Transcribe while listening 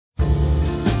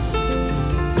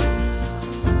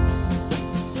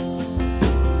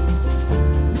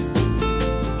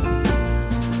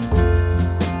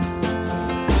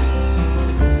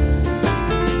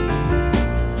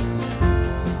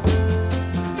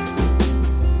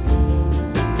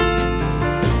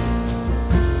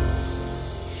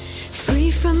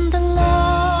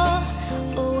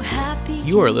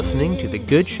You are listening to the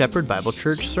Good Shepherd Bible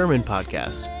Church Sermon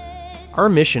Podcast. Our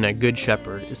mission at Good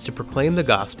Shepherd is to proclaim the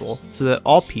gospel so that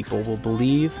all people will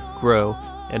believe, grow,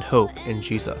 and hope in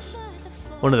Jesus.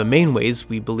 One of the main ways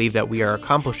we believe that we are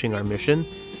accomplishing our mission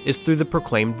is through the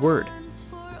proclaimed word.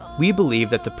 We believe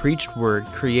that the preached word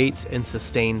creates and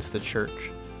sustains the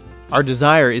church. Our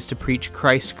desire is to preach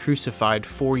Christ crucified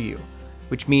for you,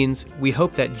 which means we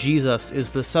hope that Jesus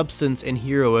is the substance and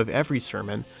hero of every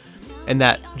sermon, and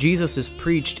that Jesus is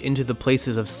preached into the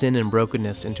places of sin and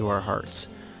brokenness into our hearts.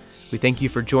 We thank you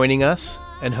for joining us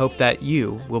and hope that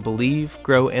you will believe,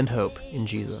 grow, and hope in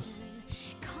Jesus.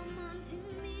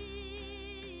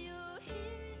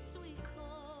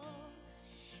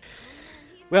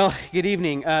 Well, good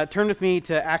evening. Turn with me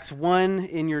to Acts 1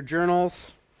 in your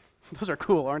journals. Those are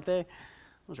cool, aren't they?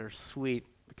 Those are sweet.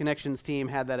 The Connections team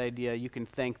had that idea. You can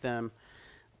thank them.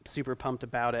 Super pumped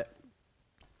about it.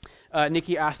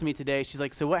 Nikki asked me today, she's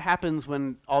like, so what happens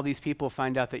when all these people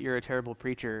find out that you're a terrible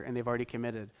preacher and they've already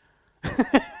committed?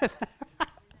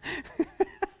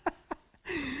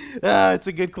 It's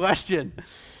a good question.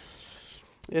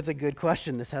 It's a good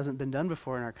question. This hasn't been done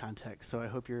before in our context, so I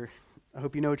hope you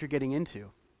know what you're getting into.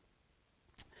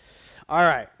 All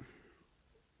right.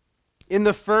 In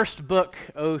the first book,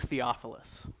 O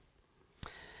Theophilus,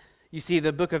 you see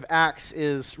the book of Acts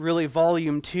is really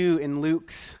volume 2 in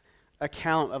Luke's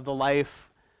account of the life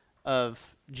of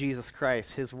Jesus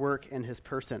Christ, his work and his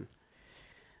person.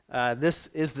 This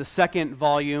is the second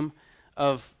volume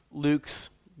of Luke's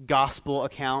gospel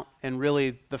account, and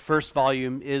really the first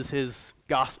volume is his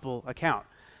gospel account.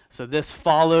 So this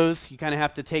follows, you kind of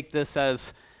have to take this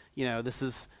as, this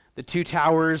is the two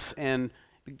towers, and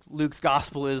Luke's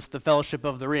gospel is the Fellowship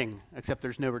of the Ring, except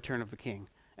there's no Return of the King,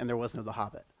 and there was no The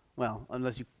Hobbit. Well,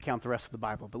 unless you count the rest of the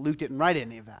Bible, but Luke didn't write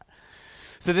any of that.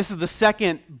 So this is the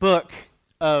second book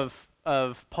of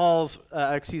Luke's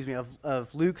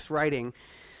writing,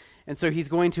 and so he's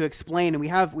going to explain. And we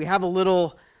have a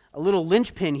little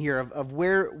linchpin here of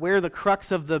where the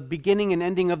crux of the beginning and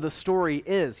ending of the story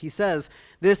is. He says,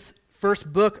 "This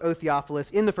first book, O Theophilus,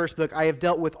 in the first book I have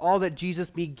dealt with all that Jesus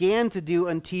began to do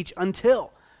and teach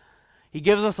until." He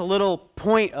gives us a little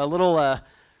point, I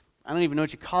don't even know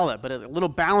what you call it, but a little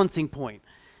balancing point.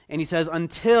 And he says,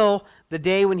 until the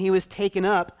day when he was taken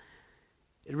up,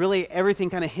 everything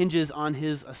kind of hinges on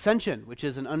his ascension, which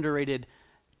is an underrated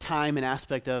time and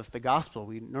aspect of the gospel.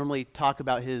 We normally talk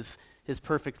about his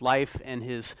perfect life and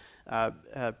his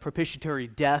propitiatory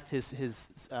death, his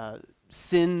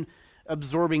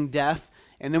sin-absorbing death,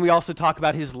 and then we also talk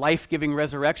about his life-giving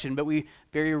resurrection, but we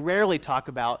very rarely talk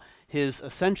about his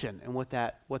ascension and what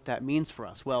that means for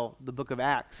us. Well, the book of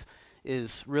Acts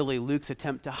is really Luke's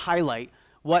attempt to highlight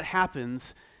what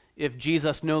happens if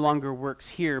Jesus no longer works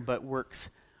here but works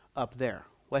up there.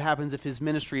 What happens if his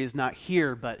ministry is not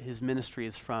here but his ministry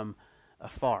is from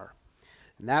afar?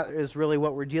 And that is really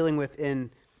what we're dealing with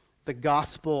in the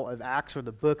Gospel of Acts, or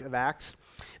the book of Acts.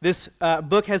 This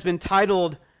book has been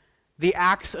titled The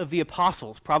Acts of the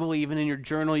Apostles. Probably even in your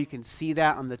journal you can see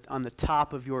that on the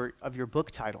top of your book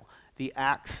title, The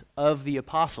Acts of the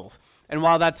Apostles. And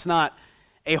while that's not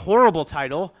a horrible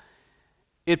title,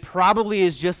 it probably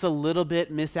is just a little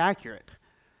bit misaccurate.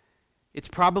 It's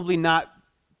probably not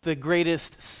the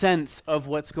greatest sense of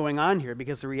what's going on here,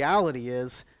 because the reality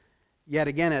is, yet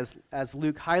again, as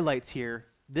Luke highlights here,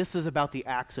 this is about the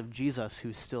acts of Jesus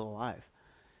who's still alive.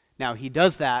 Now, he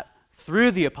does that through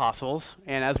the apostles,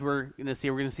 and as we're going to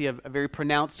see a very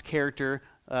pronounced character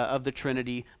of the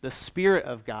Trinity, the Spirit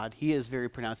of God. He is very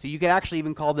pronounced. So you could actually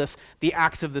even call this the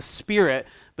acts of the Spirit,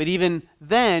 but even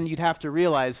then you'd have to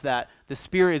realize that the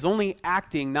Spirit is only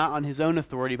acting not on his own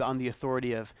authority, but on the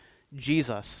authority of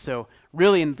Jesus. So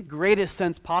really, in the greatest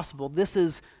sense possible, this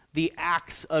is the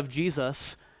acts of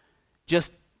Jesus,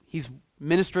 just he's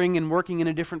ministering and working in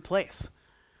a different place.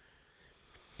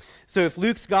 So if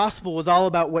Luke's gospel was all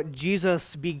about what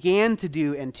Jesus began to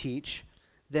do and teach,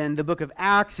 then the book of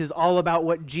Acts is all about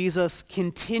what Jesus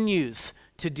continues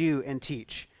to do and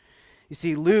teach. You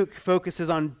see, Luke focuses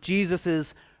on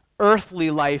Jesus'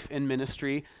 earthly life and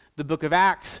ministry. The book of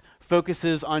Acts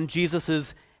focuses on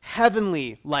Jesus'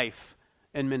 heavenly life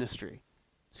and ministry.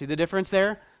 See the difference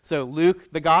there? So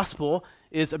Luke, the gospel,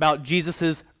 is about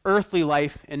Jesus' earthly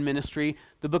life and ministry.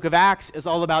 The book of Acts is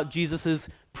all about Jesus'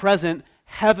 present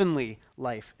heavenly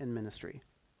life and ministry.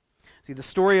 See, the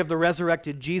story of the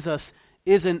resurrected Jesus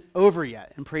isn't over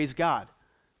yet, and praise God.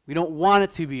 We don't want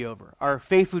it to be over. Our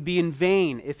faith would be in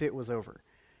vain if it was over.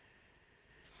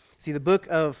 See, the book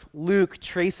of Luke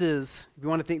traces, if you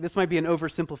want to think, this might be an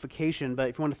oversimplification, but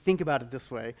if you want to think about it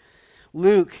this way,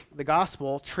 Luke, the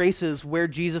gospel, traces where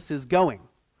Jesus is going.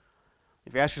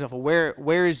 If you ask yourself, well,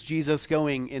 where is Jesus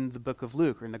going in the book of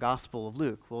Luke or in the Gospel of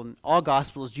Luke? Well, in all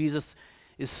Gospels, Jesus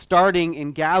is starting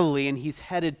in Galilee and he's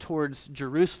headed towards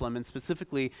Jerusalem, and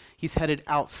specifically, he's headed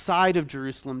outside of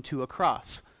Jerusalem to a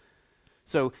cross.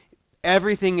 So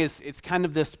everything it's kind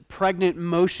of this pregnant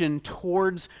motion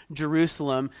towards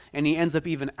Jerusalem, and he ends up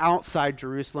even outside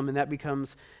Jerusalem, and that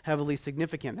becomes heavily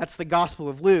significant. That's the Gospel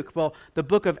of Luke. Well, the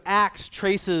book of Acts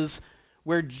traces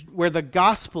where the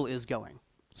gospel is going.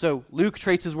 So Luke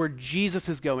traces where Jesus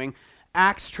is going.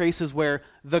 Acts traces where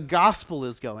the gospel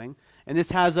is going. And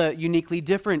this has a uniquely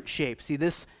different shape. See,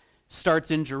 this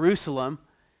starts in Jerusalem,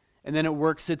 and then it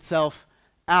works itself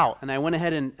out. And I went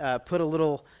ahead and put a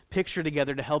little picture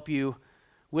together to help you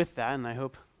with that, and I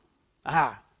hope,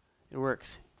 it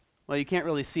works. Well, you can't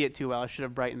really see it too well. I should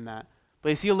have brightened that. But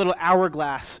you see a little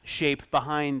hourglass shape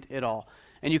behind it all.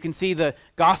 And you can see the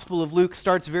Gospel of Luke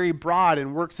starts very broad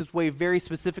and works its way very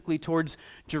specifically towards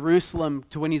Jerusalem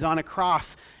to when he's on a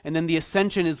cross. And then the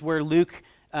ascension is where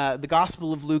the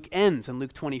Gospel of Luke ends in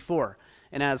Luke 24.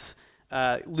 And as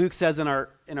Luke says in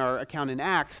our account in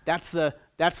Acts, that's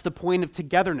the point of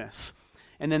togetherness.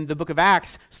 And then the book of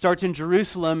Acts starts in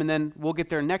Jerusalem, and then we'll get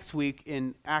there next week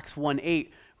in Acts 1:8,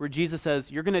 where Jesus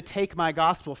says, you're going to take my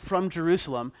gospel from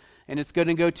Jerusalem, and it's going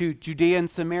to go to Judea and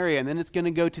Samaria, and then it's going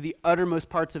to go to the uttermost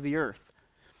parts of the earth.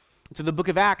 So the book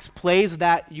of Acts plays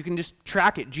that. You can just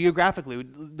track it geographically.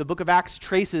 The book of Acts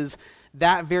traces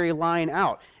that very line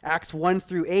out. Acts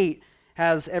 1-8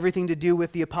 has everything to do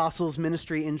with the apostles'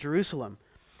 ministry in Jerusalem.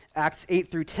 Acts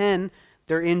 8-10,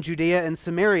 they're in Judea and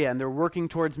Samaria, and they're working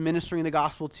towards ministering the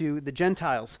gospel to the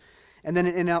Gentiles. And then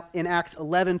in Acts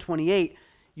 11:28,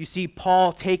 you see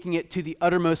Paul taking it to the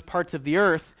uttermost parts of the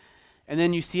earth, and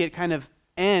then you see it kind of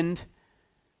end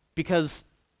because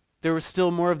there was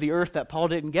still more of the earth that Paul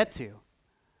didn't get to.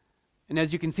 And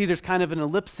as you can see, there's kind of an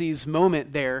ellipses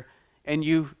moment there, and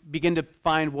you begin to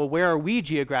find, well, where are we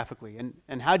geographically?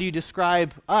 And how do you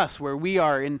describe us, where we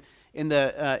are in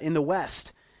the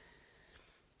West?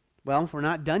 Well, we're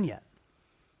not done yet.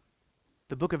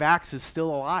 The book of Acts is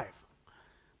still alive.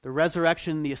 The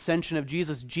resurrection, the ascension of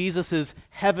Jesus, Jesus'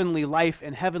 heavenly life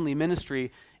and heavenly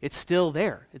ministry, it's still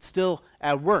there. It's still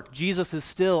at work. Jesus is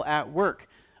still at work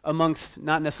amongst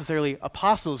not necessarily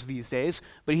apostles these days,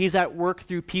 but he's at work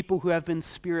through people who have been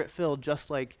spirit-filled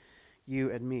just like you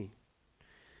and me.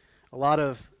 A lot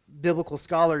of biblical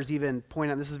scholars even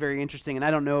point out, this is very interesting, and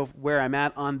I don't know where I'm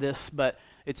at on this, but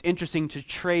it's interesting to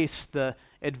trace the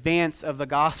advance of the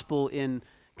gospel in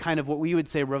kind of what we would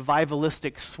say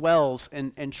revivalistic swells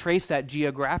and trace that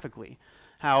geographically.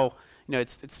 How,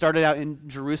 it started out in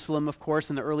Jerusalem, of course,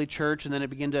 in the early church, and then it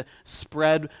began to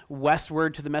spread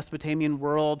westward to the Mesopotamian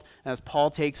world as Paul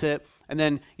takes it. And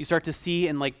then you start to see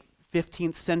in like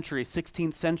 15th century,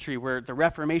 16th century, where the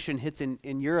Reformation hits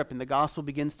in Europe and the gospel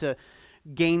begins to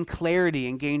gain clarity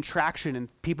and gain traction, and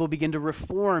people begin to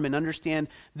reform and understand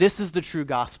this is the true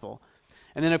gospel.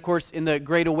 And then, of course, in the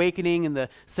Great Awakening in the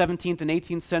 17th and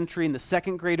 18th century, in the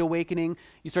Second Great Awakening,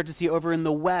 you start to see over in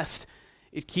the West,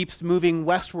 it keeps moving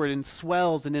westward in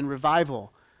swells and in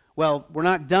revival. Well, we're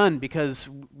not done because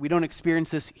we don't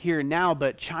experience this here and now,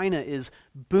 but China is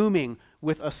booming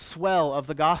with a swell of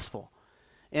the gospel.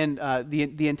 And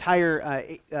the entire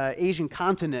Asian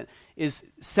continent is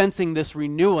sensing this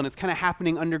renewal, and it's kind of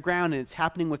happening underground, and it's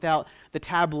happening without the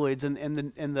tabloids and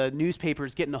the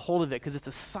newspapers getting a hold of it, because it's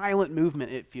a silent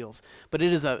movement, it feels. But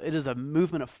it is a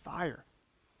movement of fire.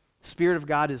 The Spirit of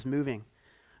God is moving.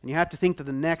 And you have to think that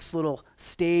the next little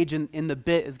stage in the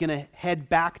bit is going to head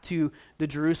back to the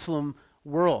Jerusalem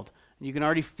world. And you can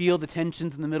already feel the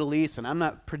tensions in the Middle East, and I'm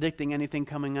not predicting anything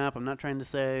coming up. I'm not trying to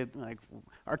say, like,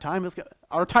 our time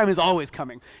is always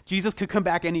coming. Jesus could come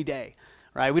back any day,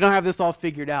 right? We don't have this all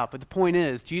figured out. But the point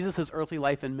is, Jesus' earthly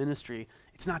life and ministry,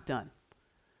 it's not done.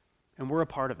 And we're a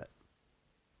part of it.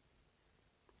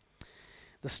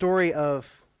 The story of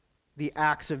the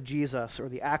Acts of Jesus, or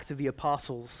the Acts of the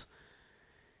Apostles,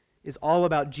 is all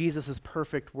about Jesus'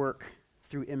 perfect work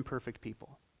through imperfect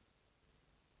people.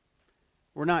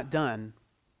 We're not done,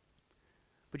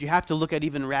 but you have to look at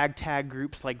even ragtag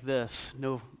groups like this.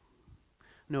 No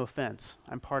offense.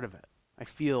 I'm part of it. I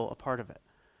feel a part of it.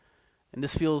 And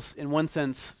this feels, in one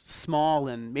sense, small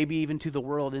and maybe even to the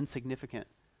world insignificant.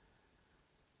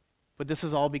 But this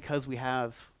is all because we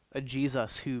have a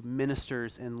Jesus who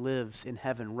ministers and lives in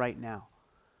heaven right now,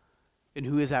 and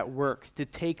who is at work to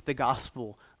take the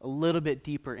gospel a little bit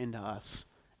deeper into us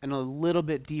and a little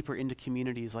bit deeper into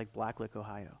communities like Blacklick,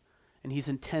 Ohio. And he's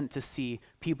intent to see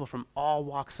people from all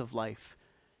walks of life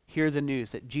hear the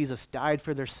news that Jesus died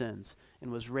for their sins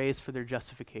and was raised for their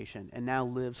justification and now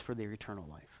lives for their eternal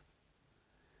life.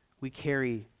 We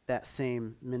carry that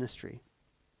same ministry.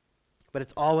 But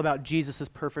it's all about Jesus'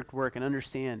 perfect work. And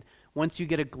understand, once you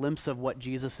get a glimpse of what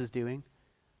Jesus is doing,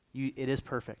 it is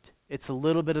perfect. It's a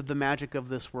little bit of the magic of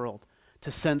this world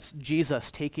to sense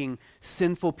Jesus taking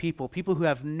sinful people, people who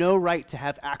have no right to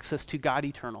have access to God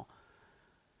eternal,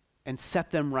 and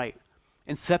set them right,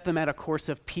 and set them at a course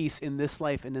of peace in this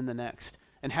life and in the next,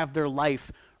 and have their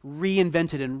life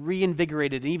reinvented and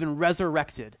reinvigorated and even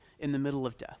resurrected in the middle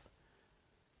of death.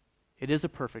 It is a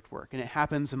perfect work, and it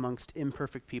happens amongst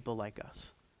imperfect people like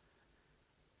us.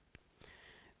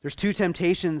 There's two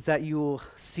temptations that you will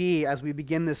see as we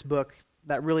begin this book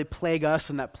that really plague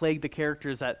us and that plague the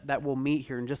characters that we'll meet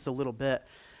here in just a little bit.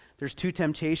 There's two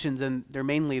temptations, and they're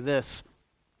mainly this.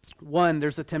 One,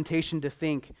 there's a temptation to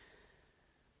think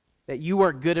that you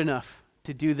are good enough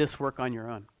to do this work on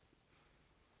your own.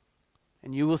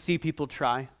 And you will see people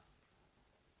try,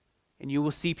 and you will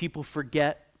see people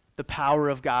forget the power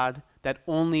of God, that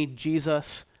only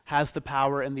Jesus has the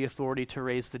power and the authority to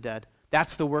raise the dead.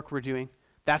 That's the work we're doing.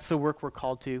 That's the work we're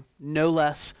called to. No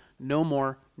less, no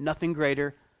more, nothing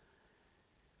greater.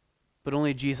 But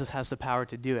only Jesus has the power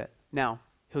to do it. Now,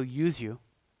 he'll use you,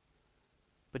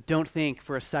 but don't think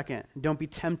for a second, don't be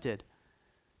tempted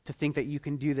to think that you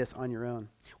can do this on your own.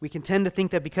 We can tend to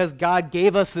think that because God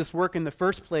gave us this work in the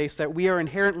first place, that we are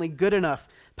inherently good enough,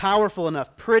 powerful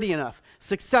enough, pretty enough,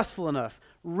 successful enough,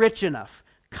 rich enough,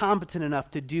 competent enough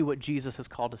to do what Jesus has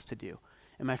called us to do.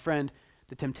 And my friend,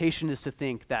 the temptation is to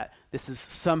think that this is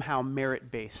somehow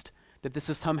merit-based, that this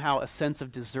is somehow a sense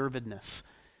of deservedness.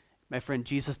 My friend,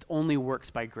 Jesus only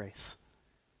works by grace.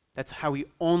 That's how he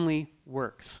only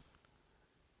works.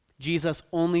 Jesus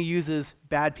only uses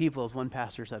bad people, as one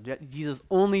pastor said. Jesus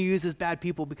only uses bad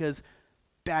people because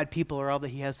bad people are all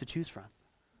that he has to choose from.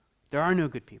 There are no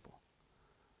good people.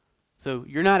 So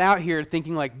you're not out here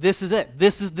thinking like, this is it.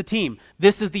 This is the team.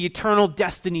 This is the eternal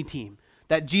destiny team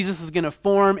that Jesus is going to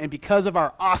form, and because of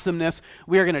our awesomeness,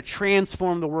 we are going to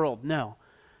transform the world. No,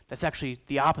 that's actually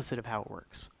the opposite of how it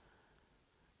works.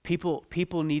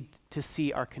 People need to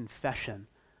see our confession,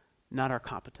 not our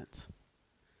competence.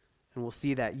 And we'll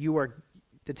see that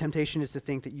the temptation is to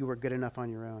think that you are good enough on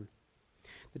your own.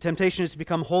 The temptation is to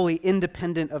become wholly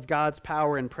independent of God's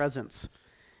power and presence.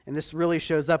 And this really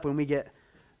shows up when we get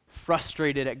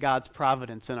frustrated at God's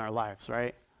providence in our lives,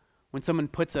 right? When someone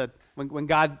when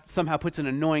God somehow puts an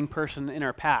annoying person in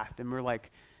our path, and we're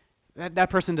like, that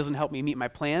person doesn't help me meet my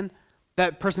plan.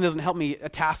 That person doesn't help me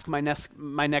task my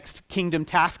next kingdom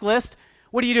task list.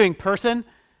 What are you doing, person?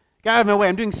 Get out of my way.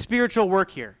 I'm doing spiritual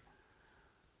work here.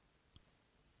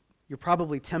 You're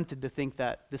probably tempted to think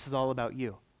that this is all about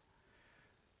you.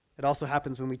 It also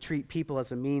happens when we treat people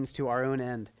as a means to our own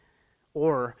end,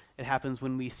 or it happens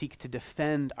when we seek to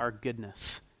defend our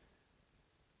goodness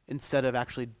instead of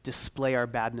actually display our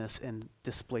badness and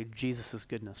display Jesus'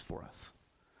 goodness for us.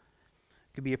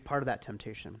 It could be a part of that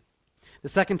temptation. The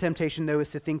second temptation, though,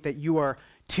 is to think that you are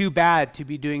too bad to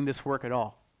be doing this work at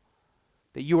all.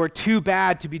 That you are too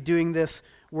bad to be doing this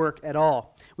work at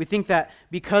all. We think that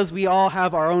because we all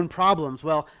have our own problems,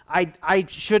 well, I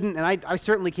shouldn't, and I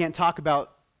certainly can't talk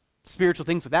about spiritual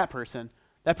things with that person.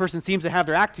 That person seems to have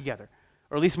their act together,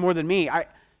 or at least more than me.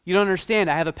 You don't understand.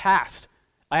 I have a past.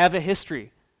 I have a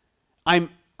history.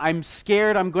 I'm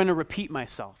scared I'm going to repeat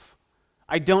myself.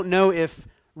 I don't know if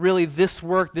really this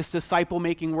work, this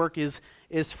disciple-making work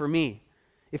is for me.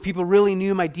 If people really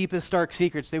knew my deepest, dark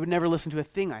secrets, they would never listen to a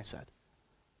thing I said.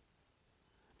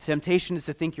 Temptation is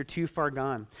to think you're too far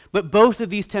gone. But both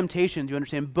of these temptations, you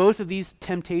understand, both of these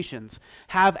temptations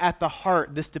have at the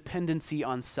heart this dependency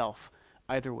on self,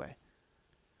 either way.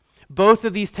 Both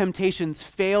of these temptations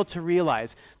fail to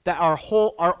realize that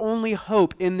our only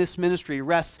hope in this ministry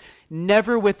rests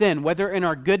never within, whether in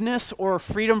our goodness or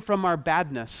freedom from our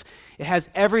badness. It has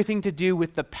everything to do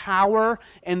with the power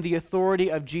and the authority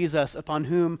of Jesus, upon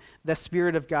whom the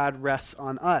Spirit of God rests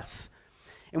on us.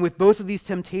 And with both of these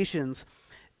temptations,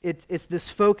 it's this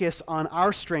focus on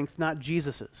our strength, not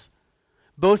Jesus's.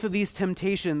 Both of these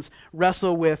temptations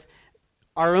wrestle with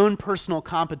our own personal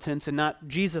competence and not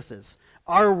Jesus's.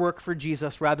 Our work for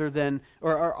Jesus rather than,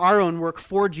 or our own work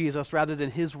for Jesus rather than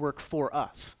his work for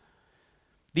us.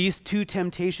 These two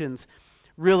temptations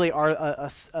really are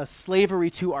a slavery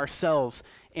to ourselves.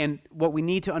 And what we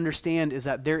need to understand is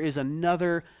that there is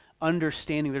another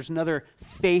understanding, there's another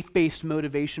faith-based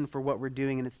motivation for what we're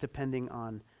doing, and it's depending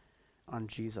on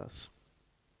Jesus.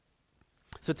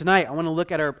 So tonight, I want to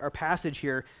look at our passage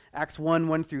here, Acts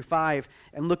 1 through 5,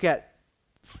 and look at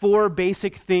 4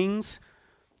 basic things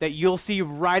that you'll see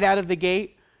right out of the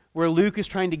gate, where Luke is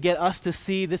trying to get us to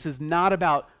see this is not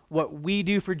about what we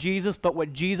do for Jesus, but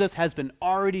what Jesus has been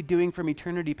already doing from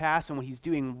eternity past and what he's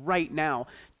doing right now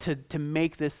to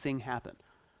make this thing happen.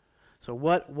 So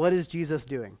what is Jesus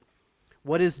doing?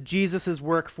 What is Jesus'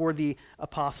 work for the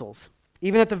apostles?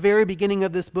 Even at the very beginning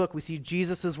of this book, we see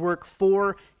Jesus' work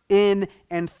for, in,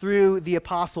 and through the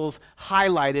apostles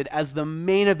highlighted as the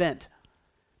main event.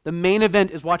 The main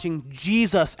event is watching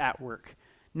Jesus at work,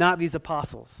 not these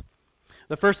apostles.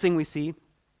 The first thing we see,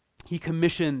 he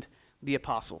commissioned the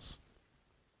apostles.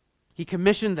 He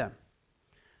commissioned them.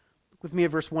 Look with me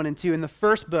at verse 1 and 2. In the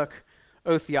first book,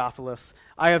 O Theophilus,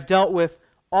 I have dealt with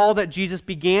all that Jesus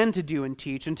began to do and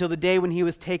teach until the day when he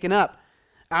was taken up,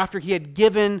 after he had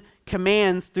given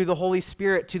commands through the Holy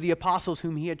Spirit to the apostles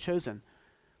whom he had chosen.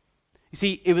 You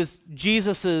see, it was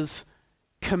Jesus'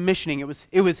 commissioning.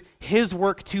 It was his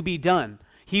work to be done.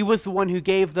 He was the one who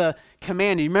gave the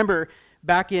command. You remember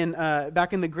back in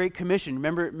the Great Commission,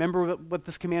 remember what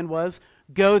this command was?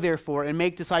 Go, therefore, and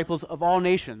make disciples of all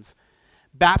nations,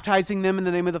 baptizing them in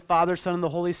the name of the Father, Son, and the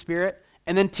Holy Spirit,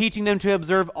 and then teaching them to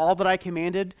observe all that I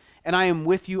commanded, and I am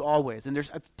with you always. And there's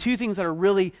two things that are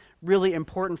really, really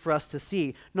important for us to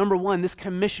see. Number one, this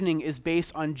commissioning is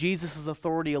based on Jesus'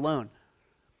 authority alone.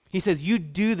 He says, you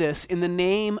do this in the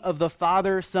name of the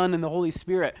Father, Son, and the Holy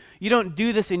Spirit. You don't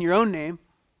do this in your own name.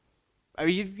 I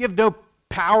mean, you have no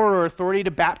power or authority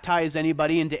to baptize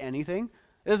anybody into anything.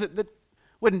 That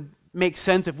wouldn't make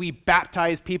sense if we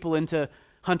baptize people into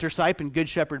Hunter Sipe and Good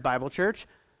Shepherd Bible Church.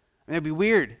 I mean, that'd be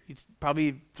weird. You'd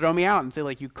probably throw me out and say,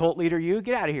 like, you cult leader, you,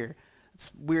 get out of here.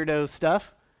 It's weirdo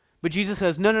stuff. But Jesus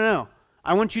says, no.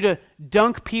 I want you to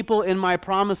dunk people in my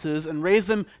promises and raise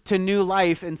them to new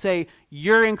life and say,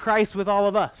 you're in Christ with all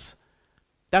of us.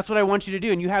 That's what I want you to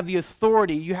do. And you have the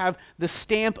authority, you have the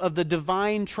stamp of the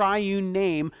divine triune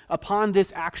name upon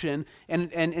this action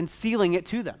and sealing it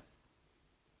to them.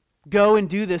 Go and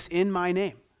do this in my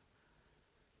name.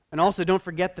 And also don't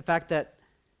forget the fact that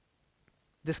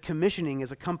this commissioning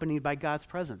is accompanied by God's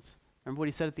presence. Remember what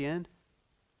he said at the end?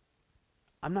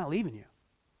 I'm not leaving you.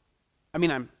 I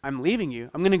mean, I'm leaving you.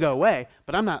 I'm going to go away,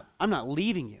 but I'm not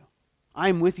leaving you.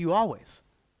 I'm with you always,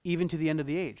 even to the end of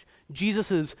the age.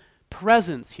 Jesus'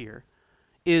 presence here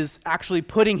is actually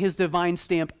putting his divine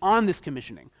stamp on this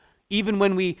commissioning. Even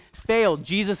when we fail,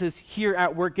 Jesus is here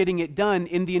at work getting it done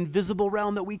in the invisible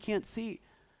realm that we can't see.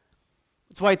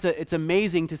 That's why it's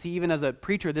amazing to see, even as a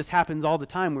preacher, this happens all the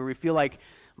time where we feel like,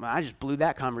 well, I just blew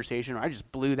that conversation or I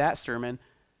just blew that sermon.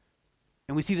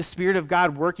 And we see the Spirit of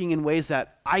God working in ways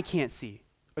that I can't see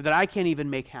or that I can't even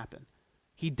make happen.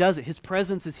 He does it. His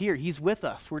presence is here. He's with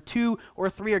us. Where 2 or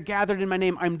 3 are gathered in my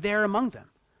name, I'm there among them.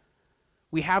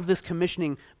 We have this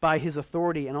commissioning by his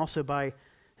authority and also by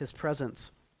his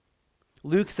presence.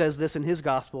 Luke says this in his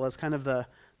gospel as kind of the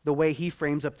way he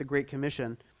frames up the Great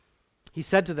Commission. He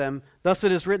said to them, thus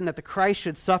it is written that the Christ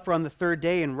should suffer on the 3rd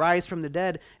day and rise from the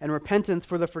dead, and repentance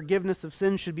for the forgiveness of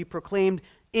sins should be proclaimed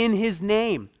in his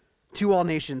name to all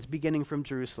nations, beginning from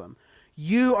Jerusalem.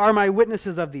 You are my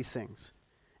witnesses of these things.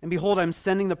 And behold, I'm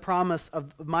sending the promise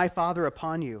of my Father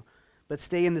upon you, but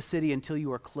stay in the city until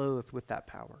you are clothed with that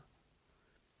power.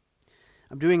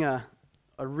 I'm doing a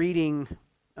reading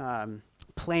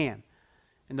plan.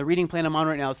 And the reading plan I'm on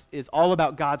right now is all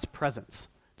about God's presence.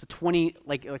 It's a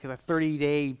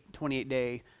 30-day,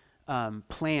 28-day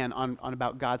plan on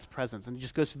about God's presence. And it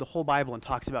just goes through the whole Bible and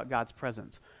talks about God's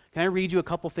presence. Can I read you a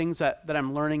couple things that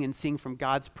I'm learning and seeing from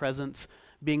God's presence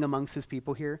being amongst his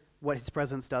people here? What his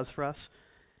presence does for us?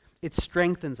 It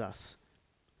strengthens us.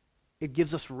 It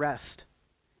gives us rest.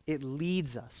 It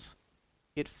leads us.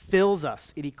 It fills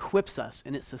us. It equips us.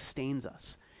 And it sustains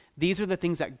us. These are the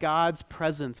things that God's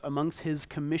presence amongst his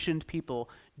commissioned people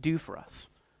do for us.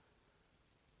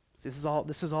 This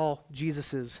is all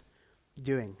Jesus is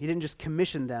doing. He didn't just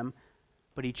commission them,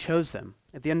 but he chose them.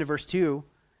 At the end of verse 2,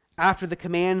 after the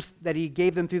commands that he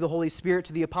gave them through the Holy Spirit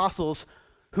to the apostles,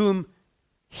 whom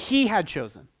he had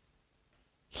chosen.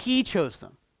 He chose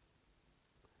them.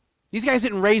 These guys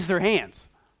didn't raise their hands.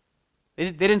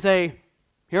 They didn't say,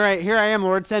 here I am,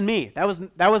 Lord, send me. That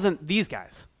wasn't these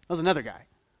guys. That was another guy.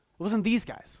 It wasn't these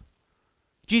guys.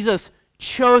 Jesus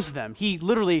chose them. He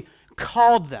literally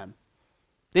called them.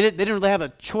 They didn't really have a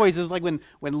choice. It was like when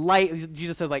light,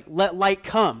 Jesus says, like, let light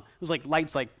come. It was like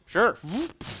light's like, sure,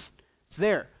 it's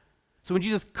there. So when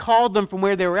Jesus called them from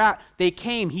where they were at, they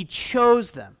came. He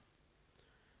chose them.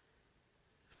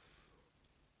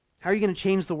 How are you going to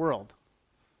change the world?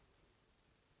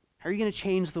 How are you going to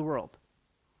change the world?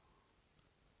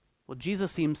 Well,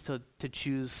 Jesus seems to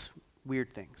choose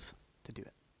weird things to do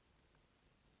it.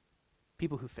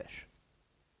 People who fish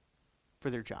for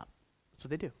their job. That's what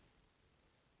they do.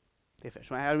 They fish.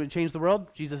 How do we change the world?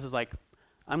 Jesus is like,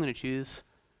 I'm going to choose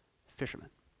fishermen.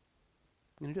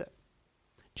 I'm going to do it.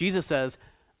 Jesus says,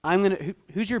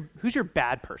 who's your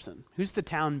bad person? Who's the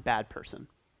town bad person?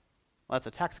 Well, that's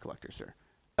a tax collector, sir.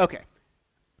 Okay,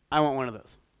 I want one of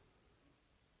those.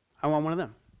 I want one of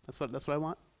them. That's what I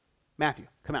want. Matthew,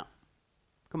 come out.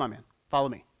 Come on, man. Follow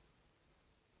me.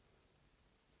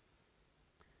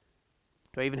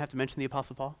 Do I even have to mention the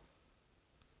Apostle Paul?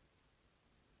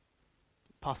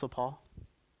 Apostle Paul?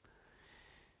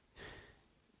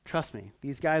 Trust me,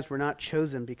 these guys were not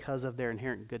chosen because of their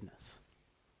inherent goodness.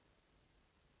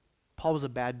 Paul was a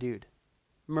bad dude.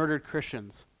 Murdered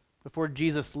Christians. Before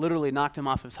Jesus literally knocked him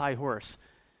off his high horse.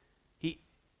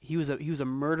 He was a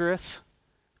murderous,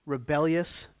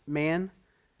 rebellious man.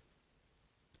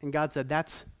 And God said,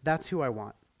 that's who I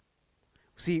want.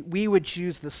 See, we would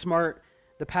choose the smart,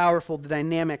 the powerful, the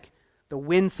dynamic, the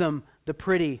winsome, the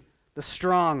pretty, the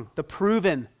strong, the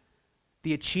proven,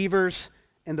 the achievers,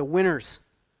 and the winners.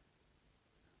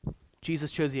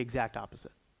 Jesus chose the exact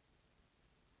opposite.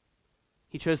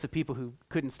 He chose the people who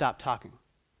couldn't stop talking,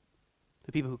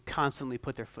 the people who constantly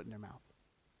put their foot in their mouth.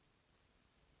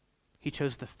 He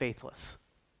chose the faithless.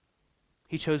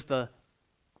 He chose the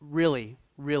really,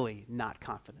 really not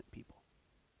confident people.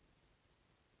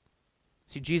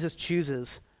 See, Jesus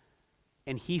chooses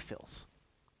and he fills.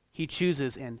 He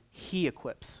chooses and he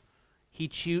equips. He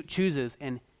chooses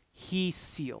and he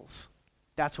seals.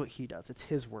 That's what he does. It's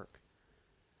his work.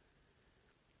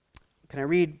 Can I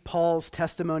read Paul's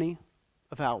testimony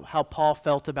of how Paul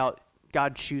felt about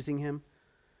God choosing him?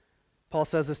 Paul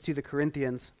says this to the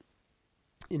Corinthians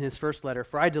in his first letter.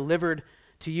 For I delivered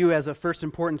to you as of first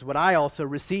importance what I also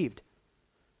received.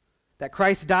 That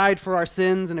Christ died for our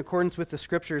sins in accordance with the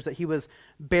Scriptures, that he was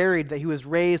buried, that he was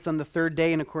raised on the third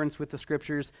day in accordance with the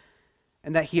Scriptures,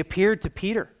 and that he appeared to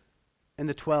Peter and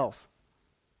the 12.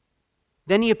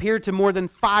 Then he appeared to more than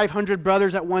 500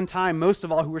 brothers at one time, most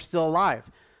of all who were still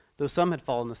alive, though some had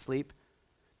fallen asleep.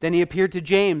 Then he appeared to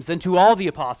James, then to all the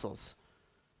apostles.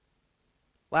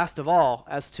 Last of all,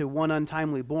 as to one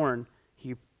untimely born,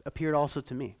 he appeared also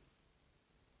to me.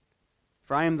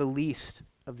 For I am the least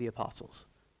of the apostles,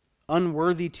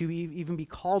 unworthy to even be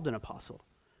called an apostle,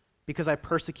 because I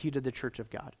persecuted the church of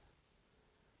God.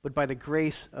 But by the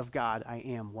grace of God, I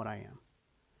am what I am.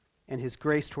 And his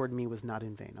grace toward me was not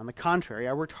in vain. On the contrary,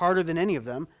 I worked harder than any of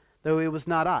them, though it was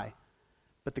not I,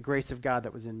 but the grace of God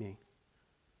that was in me.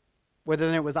 Whether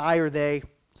then it was I or they,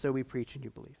 so we preach and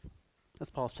you believe. That's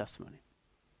Paul's testimony.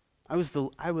 I was the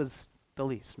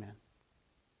least, man.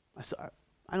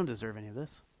 I don't deserve any of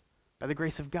this. By the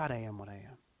grace of God, I am what I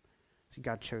am. See,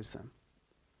 God chose them.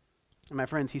 And my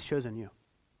friends, he's chosen you.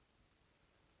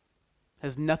 It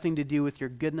has nothing to do with your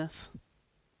goodness.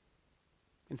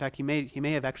 In fact, he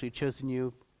may have actually chosen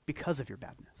you because of your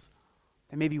badness.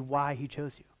 That may be why he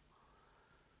chose you.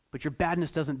 But your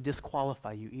badness doesn't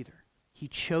disqualify you either. He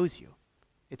chose you.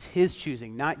 It's his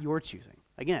choosing, not your choosing.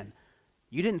 Again,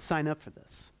 you didn't sign up for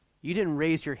this. You didn't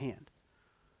raise your hand.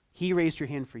 He raised your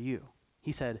hand for you.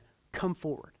 He said, come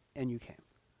forward, and you came.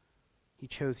 He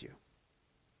chose you.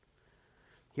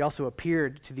 He also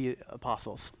appeared to the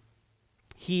apostles.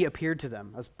 He appeared to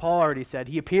them. As Paul already said,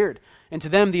 he appeared. And to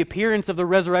them, the appearance of the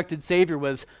resurrected Savior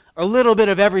was a little bit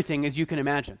of everything, as you can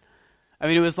imagine. I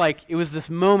mean, it was this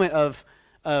moment of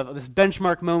this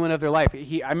benchmark moment of their life.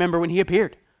 I remember when he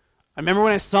appeared. I remember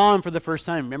when I saw him for the first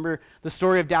time. Remember the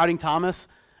story of doubting Thomas?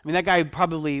 I mean, that guy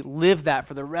probably lived that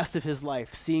for the rest of his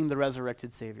life, seeing the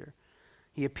resurrected Savior.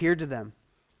 He appeared to them.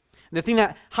 And the thing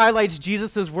that highlights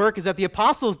Jesus' work is that the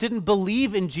apostles didn't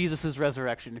believe in Jesus'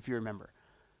 resurrection, if you remember.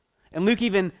 And Luke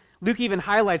even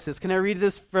highlights this. Can I read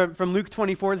this from Luke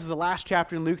 24? This is the last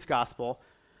chapter in Luke's gospel.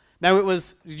 Now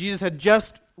Jesus had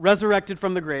just resurrected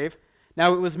from the grave.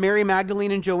 Now it was Mary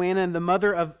Magdalene and Joanna and the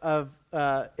mother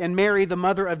and Mary, the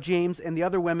mother of James, and the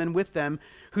other women with them,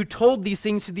 who told these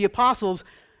things to the apostles.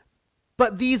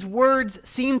 But these words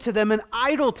seemed to them an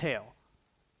idle tale,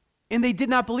 and they did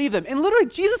not believe them. And literally,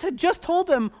 Jesus had just told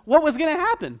them what was going to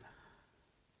happen.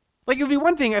 Like, it would be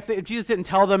one thing if Jesus didn't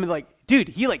tell them, like, dude,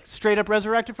 he straight up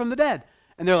resurrected from the dead.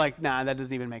 And they're like, nah, that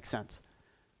doesn't even make sense.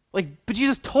 But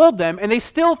Jesus told them, and they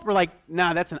still were like,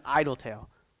 nah, that's an idle tale.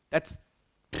 That's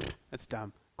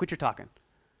dumb. Quit your talking.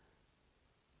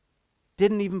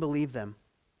 Didn't even believe them.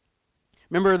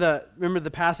 Remember the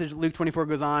passage, Luke 24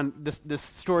 goes on, this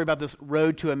story about this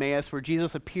road to Emmaus where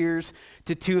Jesus appears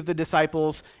to two of the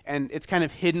disciples and it's kind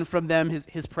of hidden from them,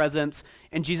 his presence,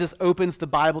 and Jesus opens the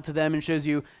Bible to them and shows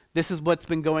you this is what's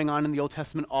been going on in the Old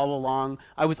Testament all along.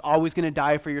 I was always going to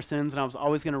die for your sins and I was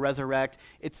always going to resurrect.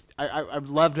 I'd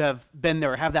love to have been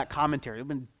there or have that commentary. It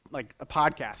would have been like a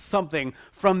podcast. Something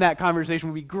from that conversation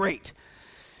would be great.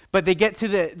 But they get to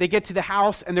the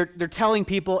house and they're telling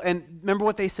people, and remember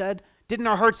what they said? Didn't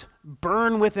our hearts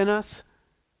burn within us?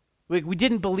 We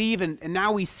didn't believe, and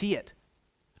now we see it.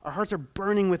 Our hearts are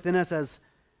burning within us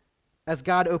as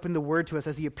God opened the word to us,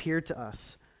 as he appeared to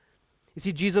us. You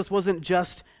see, Jesus wasn't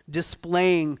just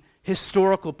displaying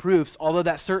historical proofs, although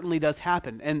that certainly does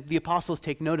happen, and the apostles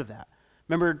take note of that.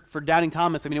 Remember, for doubting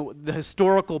Thomas, the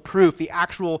historical proof, the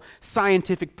actual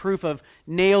scientific proof of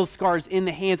nail scars in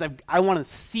the hands, I want to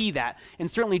see that.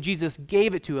 And certainly Jesus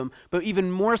gave it to him, but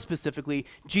even more specifically,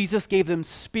 Jesus gave them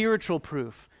spiritual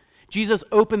proof. Jesus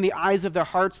opened the eyes of their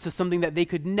hearts to something that they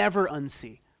could never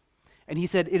unsee. And he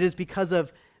said, it is because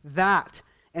of that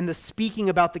and the speaking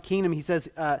about the kingdom. He says,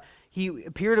 he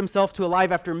appeared himself to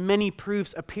alive after many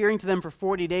proofs, appearing to them for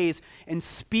 40 days and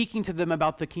speaking to them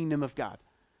about the kingdom of God.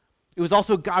 It was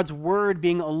also God's word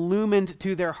being illumined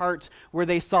to their hearts, where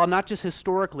they saw not just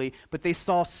historically, but they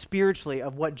saw spiritually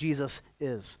of what Jesus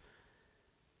is.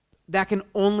 That can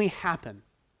only happen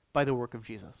by the work of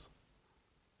Jesus.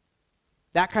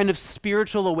 That kind of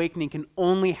spiritual awakening can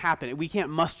only happen. We can't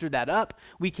muster that up.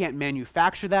 We can't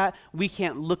manufacture that. We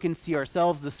can't look and see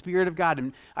ourselves. The Spirit of God,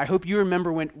 and I hope you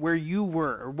remember where you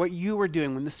were or what you were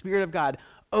doing when the Spirit of God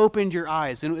opened your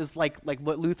eyes. And it was like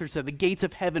what Luther said, the gates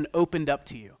of heaven opened up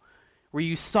to you, where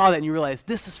you saw that and you realized,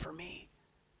 this is for me.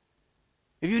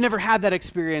 If you've never had that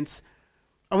experience,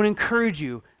 I want to encourage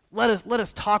you, let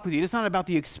us talk with you. It's not about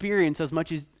the experience as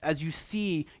much as you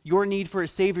see your need for a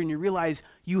Savior and you realize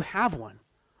you have one.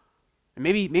 And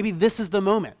maybe this is the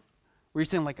moment where you're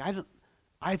saying,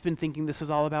 I've been thinking this is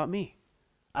all about me.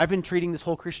 I've been treating this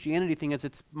whole Christianity thing as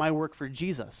it's my work for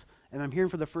Jesus. And I'm hearing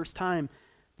for the first time,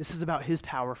 this is about his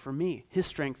power for me, his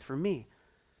strength for me.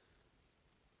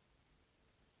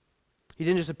 He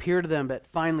didn't just appear to them, but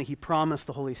finally he promised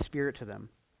the Holy Spirit to them.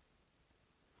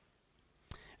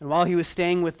 And while he was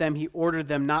staying with them, he ordered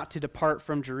them not to depart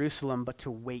from Jerusalem, but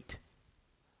to wait.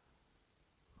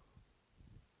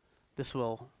 This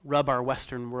will rub our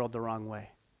Western world the wrong way.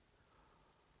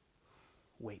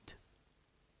 Wait.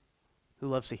 Who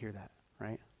loves to hear that,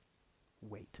 right?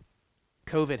 Wait.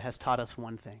 COVID has taught us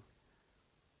one thing.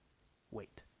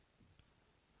 Wait.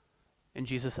 And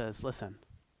Jesus says, listen,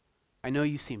 I know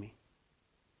you see me.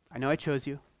 I know I chose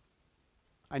you.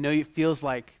 I know it feels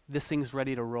like this thing's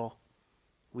ready to roll.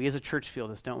 We as a church feel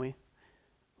this, don't we?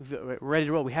 We're ready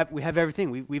to roll. We have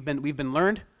everything. We've been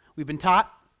learned. We've been taught.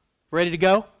 We're ready to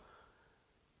go.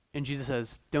 And Jesus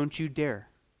says, don't you dare.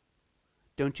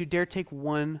 Don't you dare take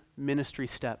one ministry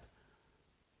step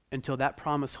until that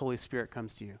promised Holy Spirit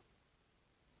comes to you.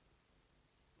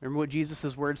 Remember what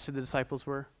Jesus' words to the disciples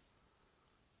were?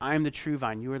 I am the true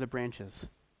vine, you are the branches.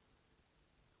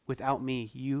 Without me,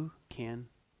 you can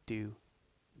do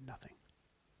nothing.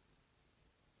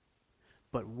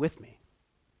 But with me,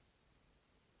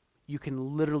 you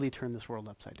can literally turn this world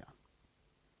upside down.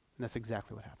 And that's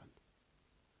exactly what happened.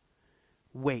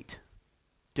 Wait.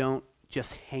 Don't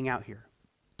just hang out here.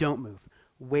 Don't move.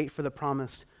 Wait for the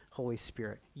promised Holy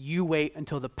Spirit. You wait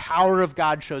until the power of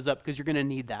God shows up, because you're going to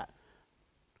need that.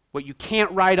 What you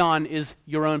can't ride on is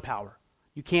your own power.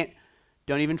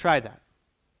 Don't even try that.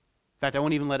 In fact, I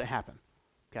won't even let it happen.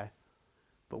 Okay?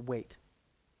 But wait.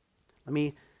 Let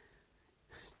me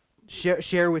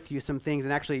share with you some things.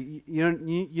 And actually,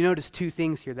 you notice two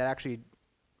things here that actually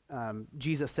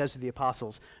Jesus says to the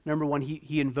apostles. Number one,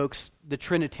 he invokes the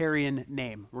Trinitarian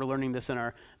name. We're learning this in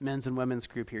our men's and women's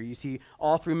group here. You see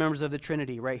all three members of the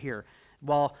Trinity right here.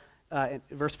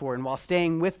 Verse 4, and while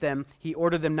staying with them, he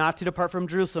ordered them not to depart from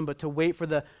Jerusalem, but to wait for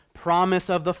the promise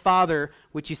of the Father,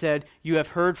 which he said, you have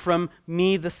heard from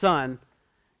me the Son,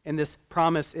 and this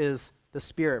promise is the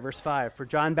Spirit. Verse 5, for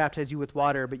John baptized you with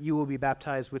water, but you will be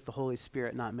baptized with the Holy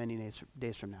Spirit not many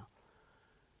days from now.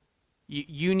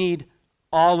 You need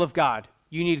all of God.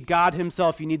 You need God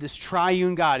himself. You need this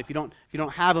triune God. If you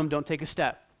don't have him, don't take a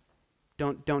step.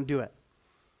 Don't do it.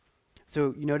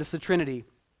 So you notice the Trinity,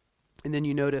 and then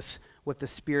you notice what the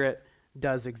Spirit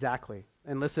does exactly.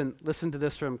 And listen to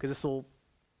this because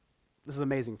this is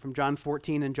amazing. From John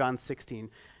 14 and John 16.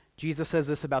 Jesus says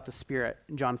this about the Spirit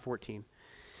in John 14.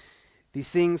 These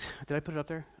things, did I put it up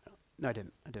there? No, I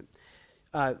didn't.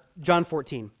 John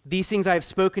 14. These things I have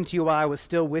spoken to you while I was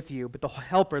still with you, but the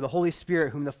Helper, the Holy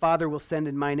Spirit, whom the Father will send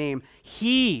in my name,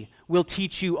 he will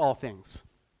teach you all things.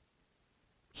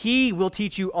 He will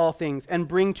teach you all things and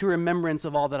bring to remembrance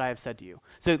of all that I have said to you.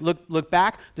 So look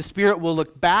back. The Spirit will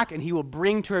look back and he will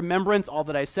bring to remembrance all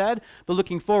that I said. But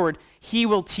looking forward, he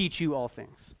will teach you all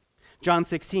things. John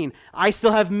 16. I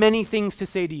still have many things to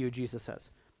say to you, Jesus says,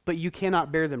 but you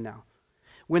cannot bear them now.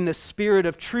 When the Spirit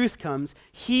of truth comes,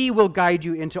 he will guide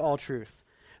you into all truth.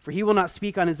 For he will not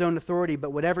speak on his own authority,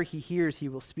 but whatever he hears he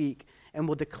will speak, and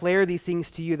will declare these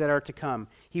things to you that are to come.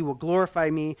 He will glorify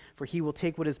me, for he will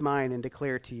take what is mine and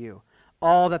declare it to you.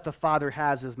 All that the Father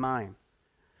has is mine.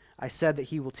 I said that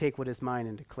he will take what is mine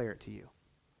and declare it to you.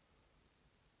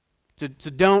 So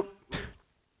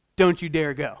don't you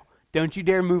dare go. Don't you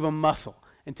dare move a muscle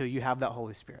until you have that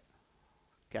Holy Spirit.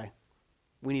 Okay?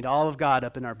 We need all of God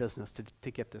up in our business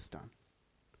to get this done.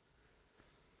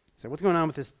 So what's going on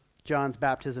with this John's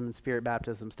baptism and Spirit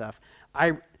baptism stuff?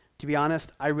 To be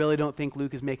honest, I really don't think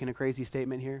Luke is making a crazy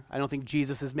statement here. I don't think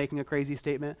Jesus is making a crazy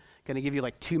statement. Going to give you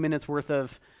like 2 minutes worth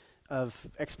of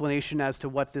explanation as to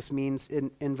what this means.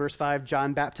 In verse 5,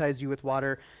 John baptized you with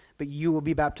water, but you will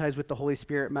be baptized with the Holy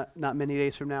Spirit not many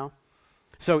days from now.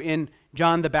 So in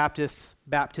John the Baptist's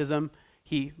baptism,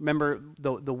 remember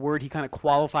the word he kind of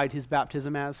qualified his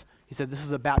baptism as? He said, this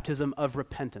is a baptism of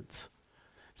repentance.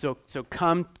 So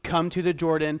come to the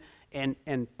Jordan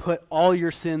and put all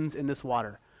your sins in this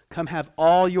water. Come have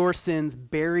all your sins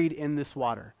buried in this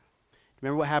water.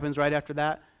 Remember what happens right after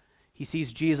that? He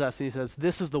sees Jesus and he says,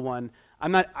 this is the one.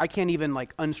 I can't even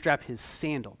like unstrap his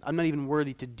sandal. I'm not even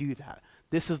worthy to do that.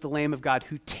 This is the Lamb of God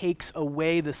who takes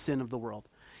away the sin of the world.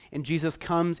 And Jesus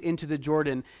comes into the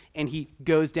Jordan and he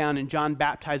goes down and John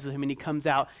baptizes him and he comes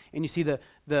out and you see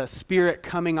the Spirit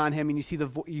coming on him and you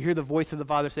hear the voice of the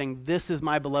Father saying, this is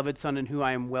my beloved Son in whom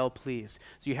I am well pleased.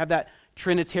 So you have that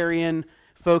Trinitarian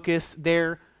focus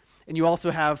there, and you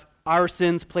also have our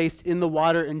sins placed in the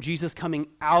water and Jesus coming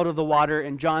out of the water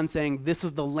and John saying, this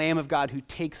is the Lamb of God who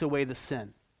takes away the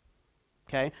sin.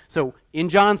 Okay? So in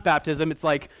John's baptism, it's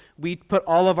like we put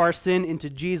all of our sin into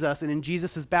Jesus, and in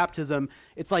Jesus' baptism,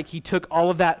 it's like he took all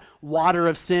of that water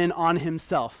of sin on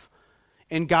himself.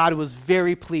 And God was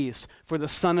very pleased for the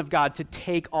Son of God to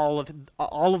take all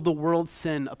of the world's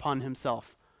sin upon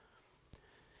himself.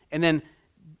 And then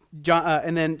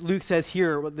Luke says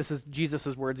here, this is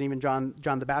Jesus' words, and even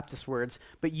John the Baptist's words,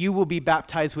 but you will be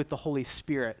baptized with the Holy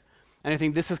Spirit. And I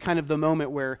think this is kind of the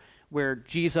moment where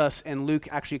Jesus and Luke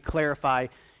actually clarify,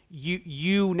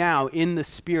 you now in the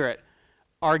Spirit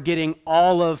are getting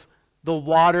all of the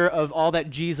water of all that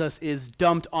Jesus is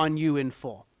dumped on you in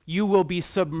full. You will be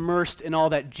submersed in all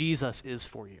that Jesus is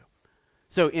for you.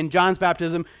 So in John's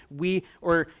baptism, we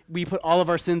put all of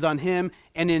our sins on him,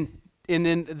 and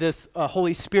in this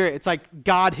Holy Spirit, it's like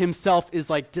God himself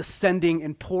is like descending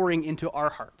and pouring into our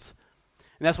hearts.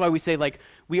 And that's why we say like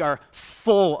we are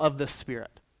full of the Spirit.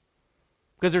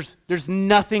 Because there's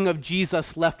nothing of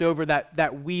Jesus left over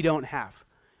that we don't have.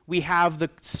 We have the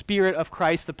Spirit of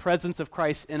Christ, the presence of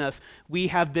Christ in us. We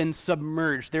have been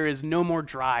submerged. There is no more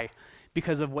dry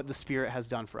because of what the Spirit has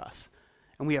done for us.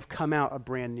 And we have come out a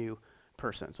brand new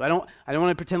person. So I don't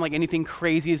want to pretend like anything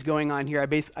crazy is going on here.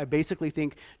 I basically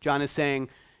think John is saying,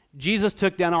 Jesus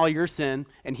took down all your sin,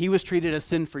 and he was treated as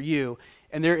sin for you,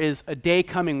 and there is a day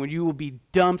coming when you will be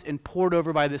dumped and poured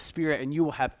over by the Spirit, and you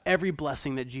will have every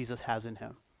blessing that Jesus has in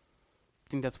him. I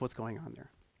think that's what's going on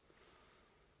there.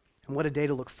 And what a day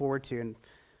to look forward to. And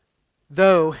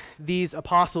though these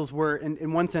apostles were,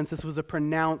 in one sense, this was a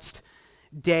pronounced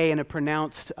day and a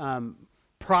pronounced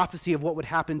prophecy of what would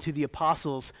happen to the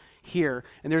apostles here.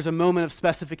 And there's a moment of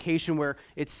specification where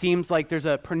it seems like there's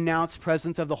a pronounced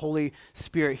presence of the Holy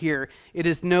Spirit here. It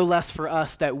is no less for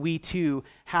us that we too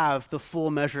have the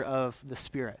full measure of the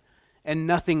Spirit and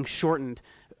nothing shortened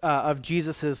of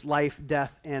Jesus' life,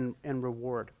 death, and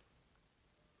reward.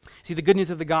 See, the good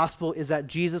news of the gospel is that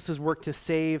Jesus' work to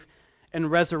save and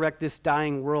resurrect this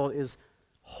dying world is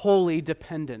wholly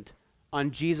dependent on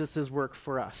Jesus' work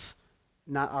for us,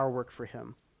 not our work for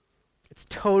him. It's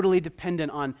totally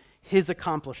dependent on his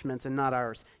accomplishments and not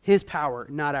ours. His power,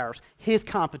 not ours. His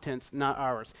competence, not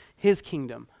ours. His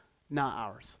kingdom, not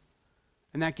ours.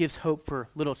 And that gives hope for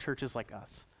little churches like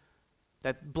us.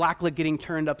 That Blacklit getting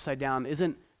turned upside down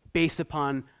isn't based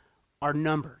upon our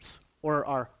numbers or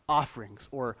our offerings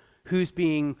or who's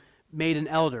being made an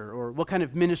elder or what kind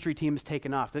of ministry team is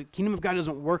taken off. The kingdom of God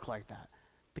doesn't work like that.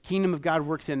 The kingdom of God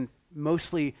works in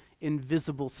mostly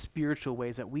invisible spiritual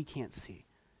ways that we can't see,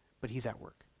 but he's at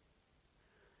work.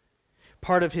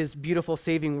 Part of his beautiful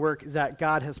saving work is that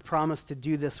God has promised to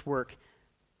do this work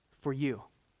for you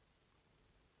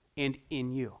and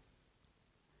in you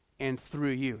and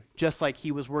through you, just like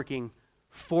he was working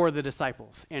for the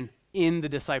disciples and in the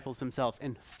disciples themselves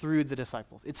and through the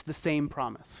disciples. It's the same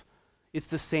promise. It's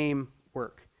the same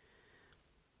work.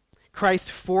 Christ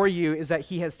for you is that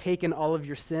he has taken all of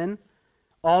your sin,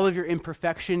 all of your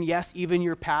imperfection, yes, even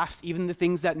your past, even the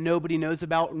things that nobody knows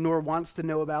about nor wants to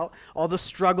know about, all the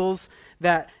struggles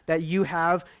that you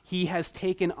have, he has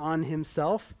taken on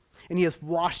himself. And he has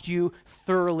washed you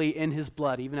thoroughly in his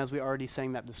blood, even as we already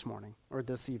sang that this morning or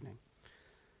this evening.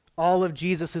 All of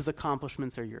Jesus'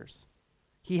 accomplishments are yours.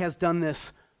 He has done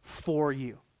this for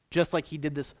you, just like he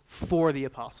did this for the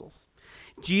apostles.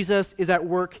 Jesus is at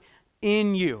work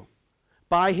in you.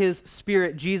 By his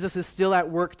Spirit, Jesus is still at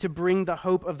work to bring the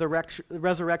hope of the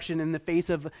resurrection in the face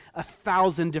of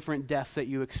 1,000 different deaths that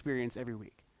you experience every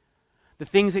week. The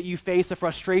things that you face, the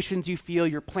frustrations you feel,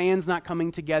 your plans not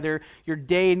coming together, your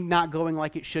day not going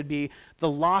like it should be, the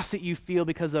loss that you feel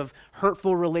because of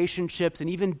hurtful relationships and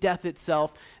even death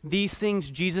itself, these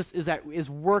things Jesus is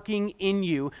working in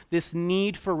you, this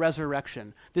need for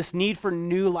resurrection, this need for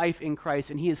new life in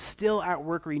Christ, and he is still at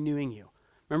work renewing you.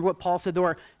 Remember what Paul said, though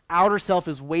our outer self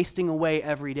is wasting away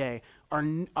every day,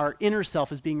 our inner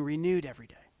self is being renewed every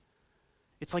day.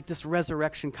 It's like this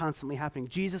resurrection constantly happening.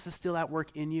 Jesus is still at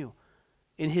work in you,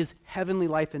 in his heavenly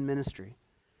life and ministry.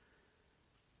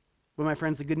 But my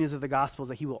friends, the good news of the gospel is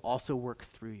that he will also work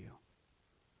through you.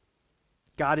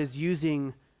 God is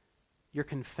using your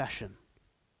confession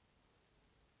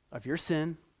of your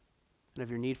sin and of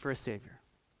your need for a Savior.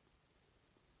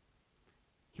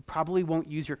 He probably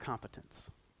won't use your competence.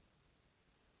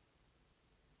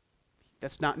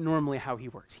 That's not normally how he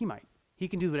works. He might. He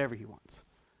can do whatever he wants.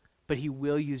 But he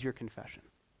will use your confession.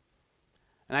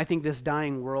 And I think this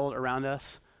dying world around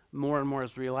us more and more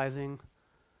is realizing,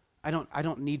 I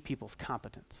don't need people's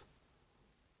competence.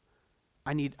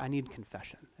 I need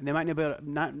confession. And they might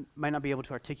not be able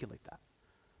to articulate that.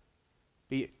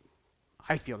 But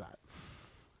I feel that.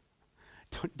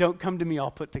 Don't come to me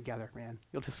all put together, man.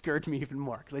 You'll discourage me even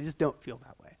more because I just don't feel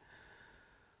that way.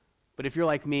 But if you're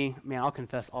like me, man, I'll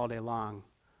confess all day long.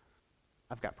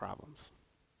 I've got problems.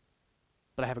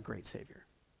 But I have a great Savior.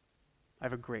 I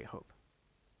have a great hope.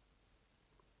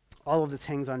 All of this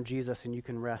hangs on Jesus, and you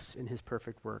can rest in his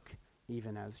perfect work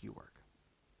even as you work.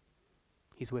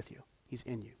 He's with you. He's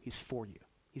in you. He's for you.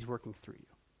 He's working through you.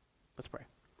 Let's pray.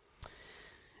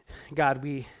 God,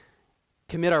 we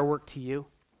commit our work to you.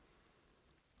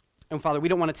 And Father, we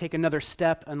don't want to take another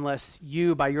step unless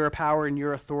you, by your power and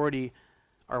your authority,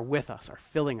 are with us, are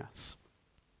filling us.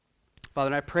 Father,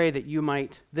 and I pray that you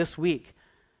might, this week,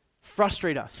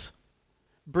 frustrate us.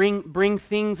 Bring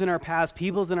things in our paths,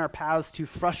 peoples in our paths to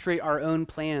frustrate our own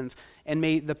plans. And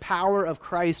may the power of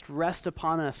Christ rest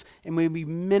upon us. And may we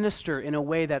minister in a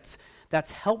way that's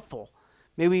helpful.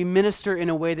 May we minister in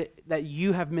a way that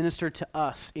you have ministered to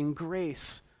us in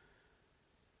grace.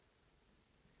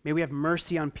 May we have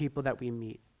mercy on people that we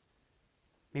meet.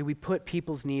 May we put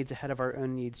people's needs ahead of our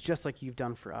own needs, just like you've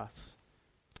done for us.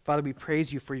 Father, we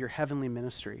praise you for your heavenly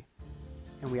ministry,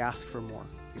 and we ask for more.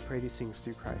 We pray these things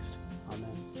through Christ.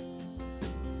 Amen.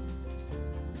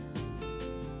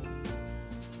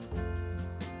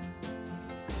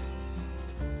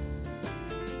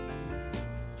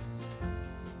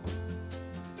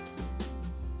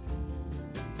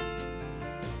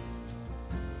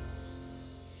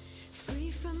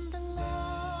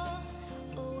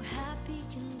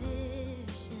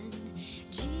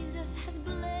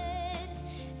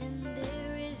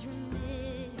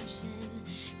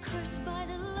 By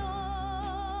the